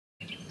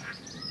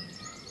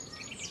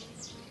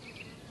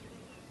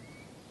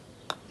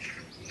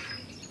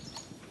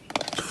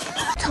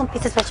Don't be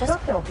suspicious.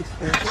 Don't be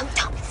suspicious.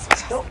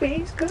 Don't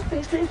be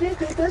suspicious.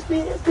 Don't be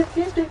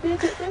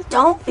suspicious.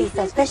 Don't be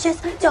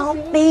suspicious.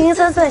 Don't be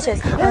suspicious.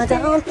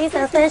 Don't be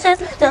suspicious.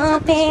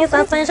 Don't be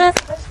suspicious.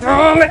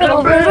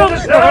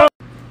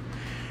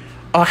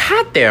 Oh,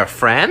 hi there,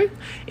 friend.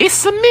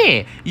 It's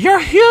me, your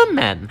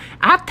human.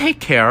 I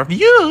take care of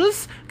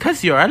yous,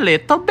 'cause you're a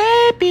little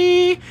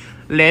baby.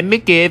 Let me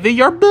give you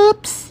your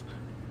boops.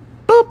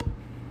 Boop.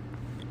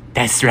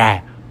 That's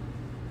right.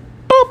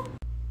 Boop.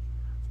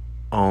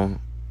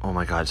 Oh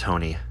my God,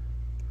 Tony.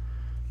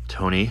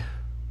 Tony,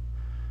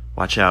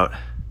 watch out.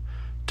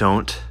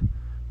 Don't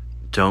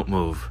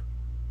move.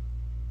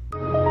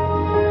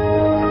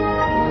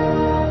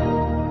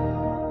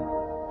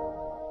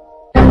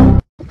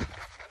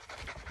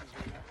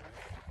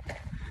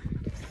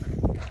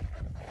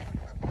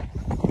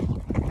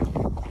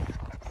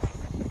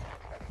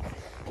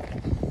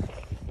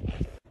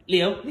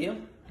 Leo.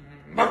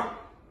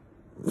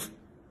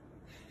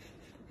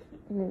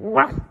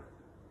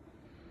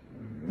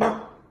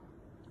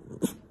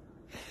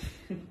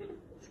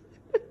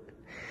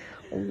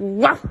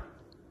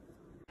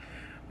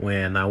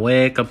 When I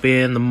wake up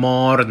in the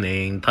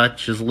morning,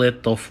 touch his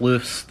little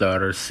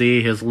fluster,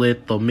 see his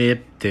little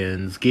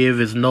mittens, give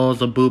his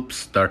nose a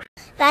boopster.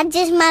 That's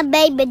just my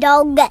baby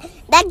dog.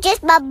 That's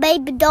just my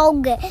baby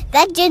dog.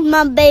 That's just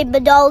my baby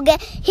dog.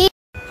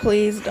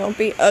 Please don't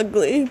be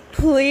ugly.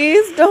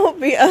 Please don't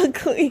be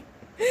ugly.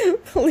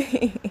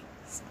 Please.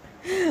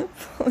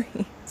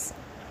 Please.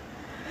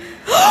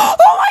 Oh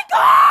my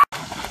God!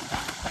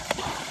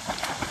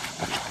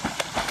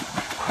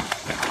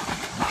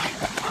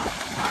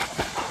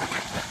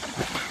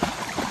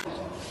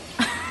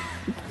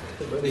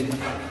 Buddy.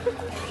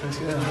 Let's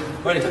go.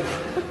 Buddy.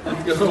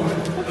 Let's go.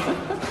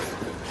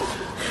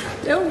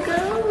 Don't go.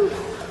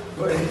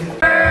 Buddy.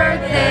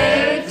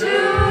 Birthday to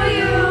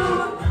you.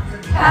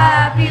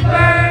 Happy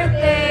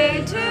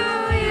birthday to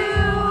you.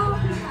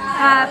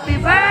 Happy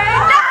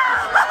birthday.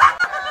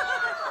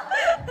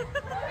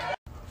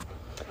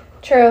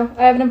 True.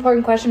 I have an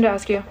important question to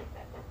ask you.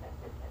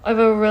 I have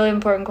a really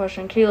important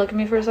question. Can you look at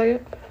me for a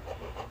second?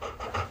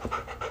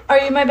 Are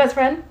you my best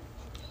friend?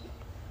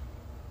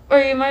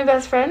 Are you my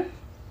best friend?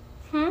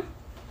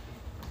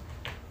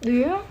 Do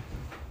you?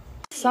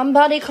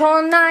 Somebody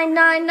call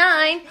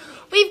 999.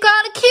 We've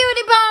got a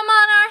cutie bomb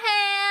on our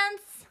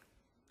hands.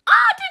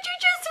 Oh, did you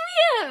just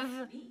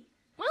live?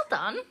 Well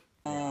done.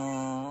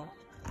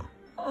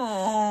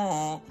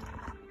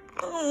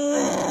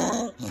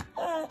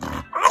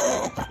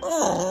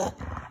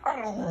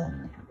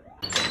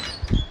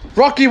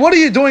 Rocky, what are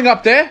you doing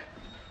up there?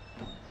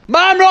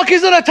 Mum,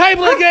 Rocky's on the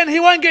table again. He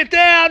won't get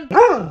down.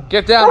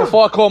 Get down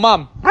before I call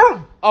Mum.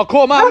 I'll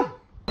call Mum.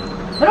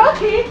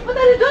 Rocky, what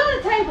are you doing on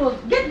the table?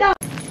 Get down.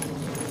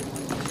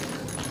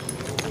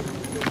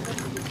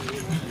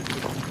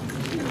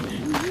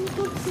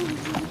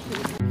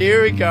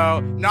 Here we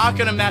go. Not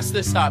gonna mess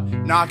this up.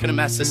 Not gonna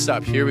mess this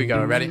up. Here we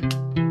go. Ready?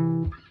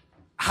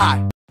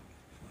 Hi.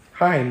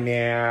 Hi,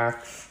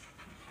 Max.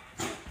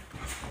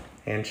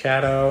 And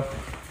Shadow.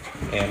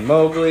 And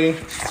Mowgli.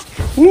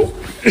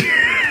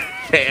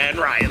 And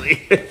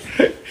Riley.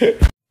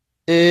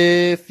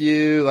 If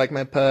you like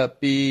my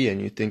puppy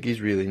and you think he's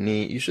really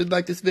neat, you should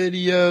like this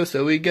video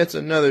so he gets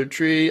another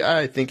treat.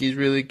 I think he's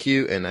really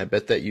cute, and I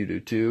bet that you do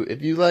too.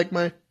 If you like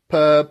my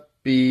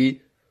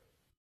puppy...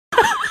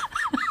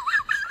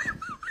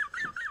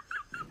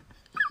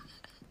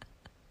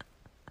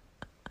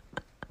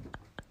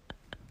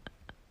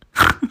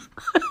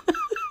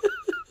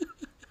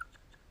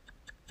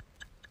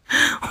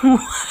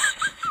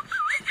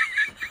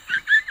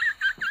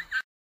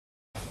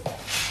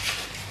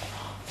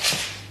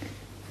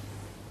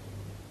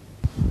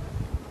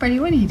 Buddy,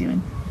 what are you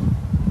doing?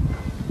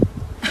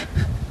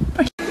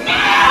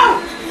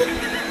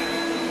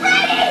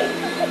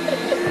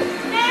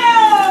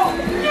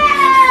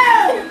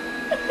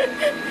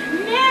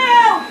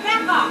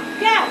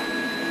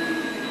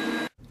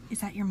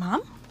 Is that your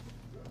mom?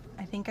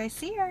 I think I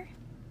see her.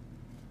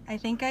 I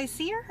think I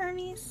see her,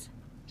 Hermes.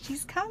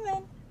 She's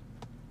coming.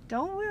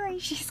 Don't worry,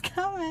 she's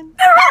coming.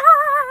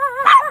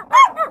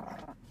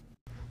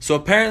 So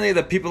apparently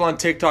the people on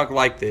TikTok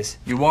like this.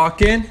 You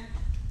walk in,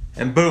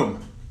 and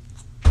boom,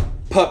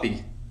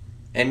 puppy.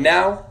 And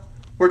now,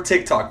 we're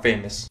TikTok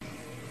famous.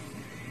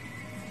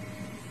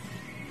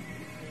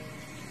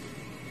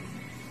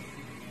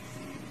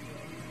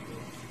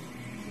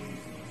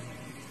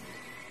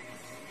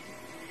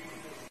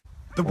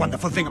 The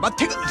wonderful thing about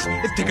tickets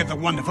is tickets are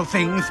wonderful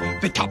things.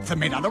 The tops are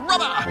made out of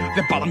rubber,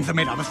 the bottoms are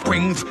made out of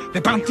springs.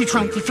 They're bouncy,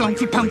 trouncy,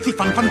 flouncy, pouncy,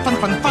 fun, fun, fun,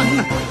 fun,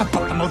 fun.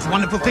 But the most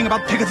wonderful thing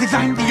about tickets is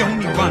I'm the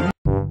only one.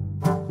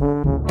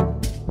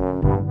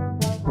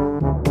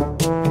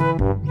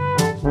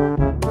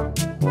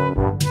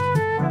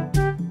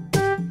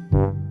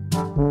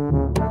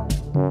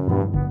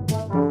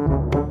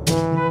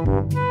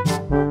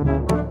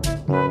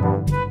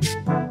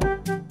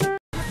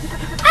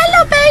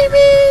 Hello,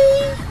 baby.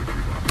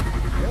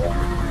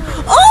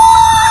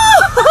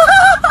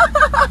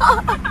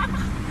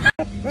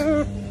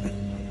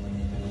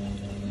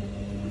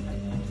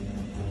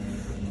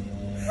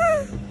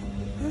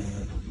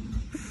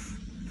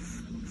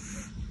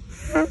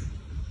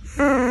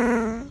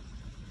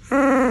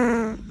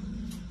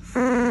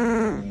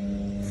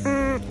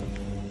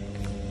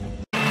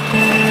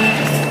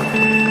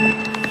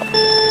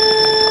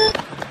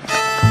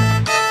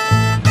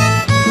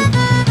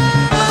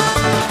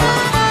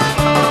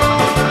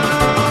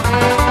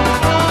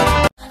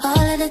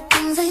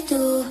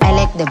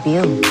 like the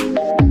view.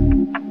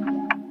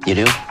 You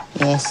do?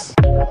 Yes.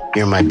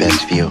 You're my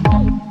best view.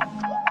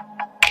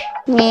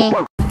 Me.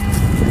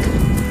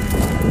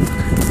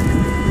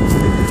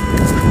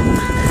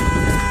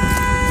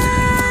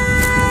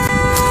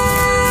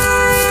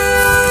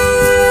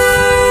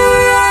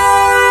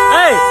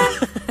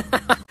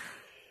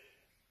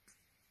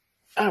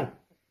 Oh.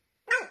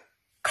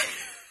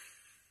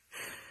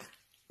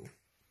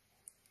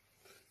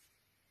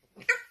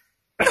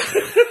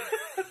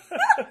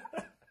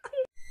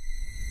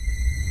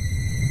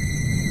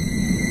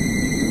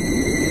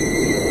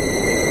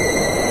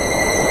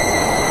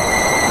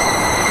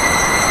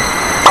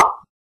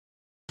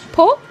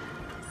 Pull?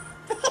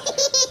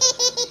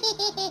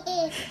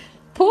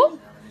 Pull?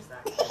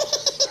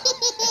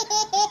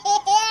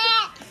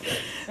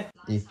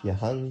 If you're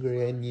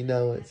hungry and you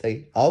know it,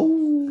 say,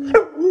 oh.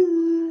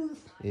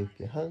 If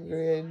you're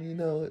hungry and you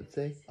know it,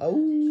 say,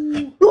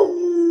 oh.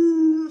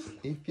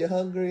 If you're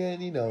hungry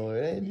and you know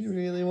it, and you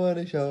really want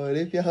to show it.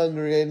 If you're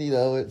hungry and you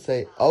know it,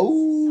 say,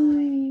 oh.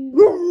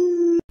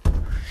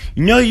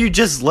 You know you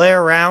just lay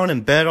around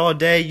in bed all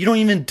day? You don't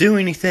even do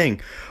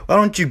anything. Why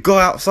don't you go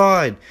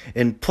outside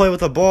and play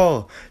with a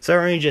ball?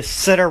 So you just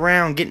sit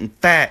around getting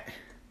fat.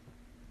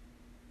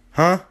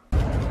 Huh?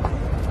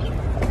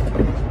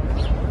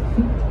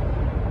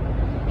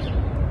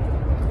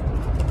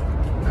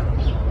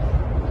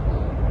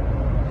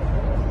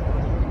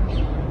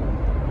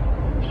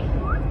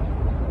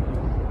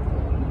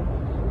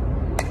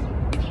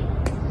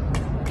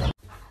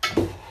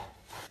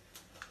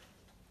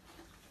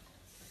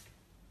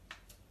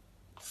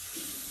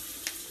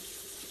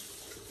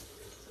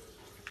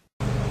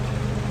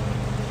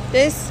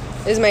 This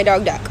is my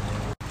dog Duck.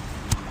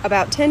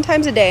 About 10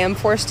 times a day I'm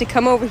forced to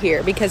come over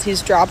here because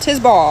he's dropped his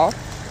ball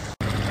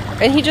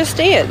and he just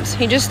stands.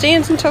 He just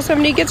stands until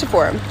somebody gets it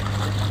for him.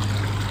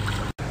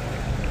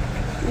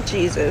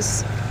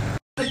 Jesus.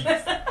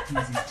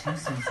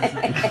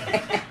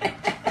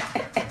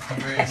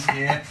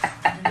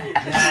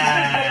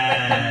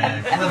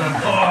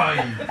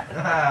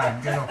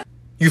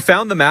 You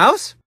found the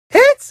mouse?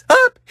 It's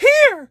up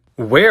here!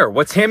 Where?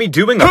 What's Hammy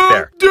doing up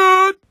there?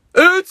 Dad!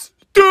 It's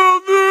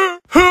down there!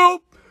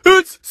 Help!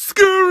 It's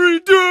scary,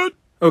 Dad!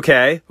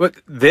 Okay, what?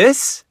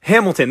 This?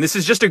 Hamilton, this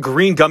is just a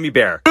green gummy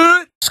bear.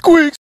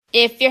 Squeaks!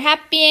 If you're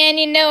happy and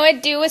you know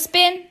it, do a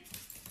spin.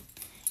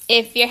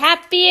 If you're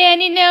happy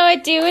and you know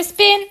it, do a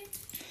spin.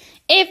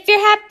 If you're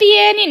happy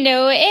and you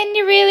know it and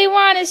you really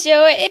want to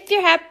show it. If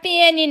you're happy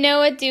and you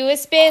know it, do a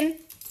spin.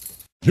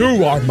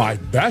 You are my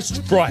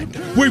best friend.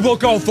 We will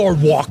go for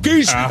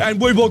walkies, and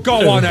we will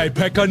go on a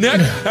picnic,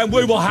 and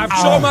we will have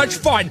so much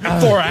fun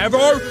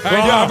forever and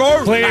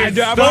ever and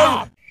ever.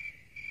 Stop.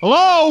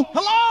 Hello?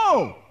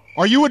 Hello!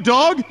 Are you a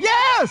dog?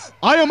 Yes!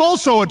 I am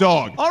also a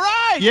dog. All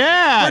right!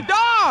 Yeah! We're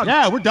dogs!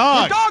 Yeah, we're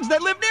dogs. We're dogs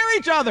that live near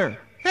each other.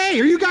 Hey,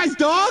 are you guys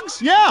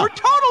dogs? Yeah. We're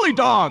totally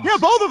dogs. Yeah,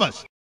 both of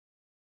us.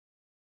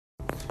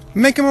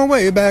 Making my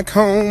way back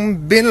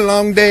home, been a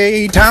long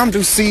day, time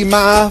to see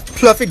my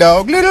fluffy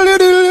dog.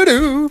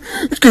 Scoo-doo-doo.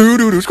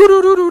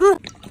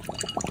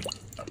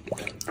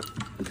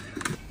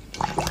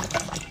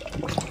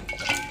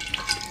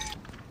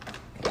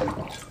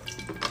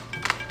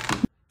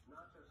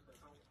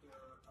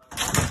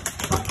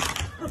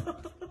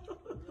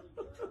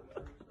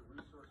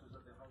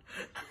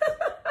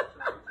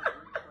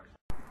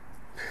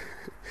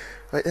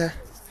 Right there.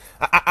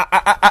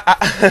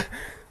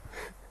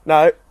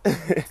 No.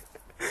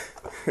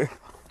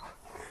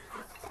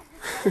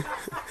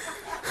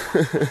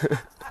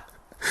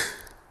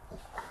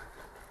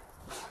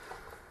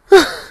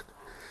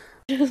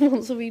 Just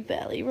wants to be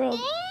belly rubbed.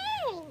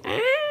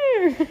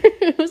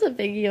 It was a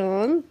big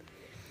yawn.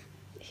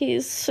 He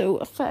is so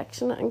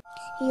affectionate.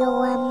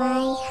 You're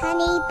my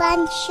honey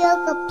bun,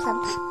 sugar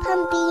plum,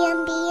 pumpy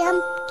umby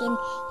umpkin.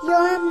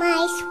 You're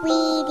my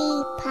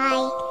sweetie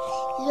pie.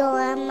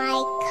 You're my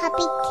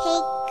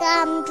cupcake,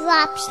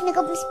 gumdrop,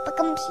 snickums,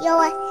 spickums.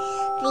 You're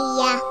the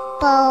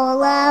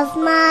apple of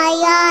my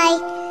eye,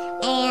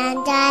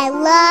 and I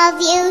love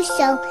you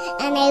so,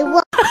 and I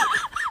will.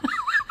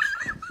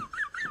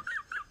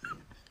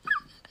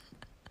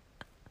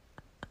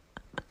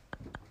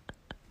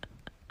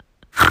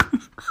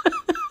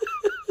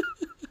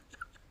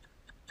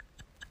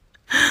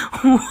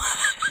 What?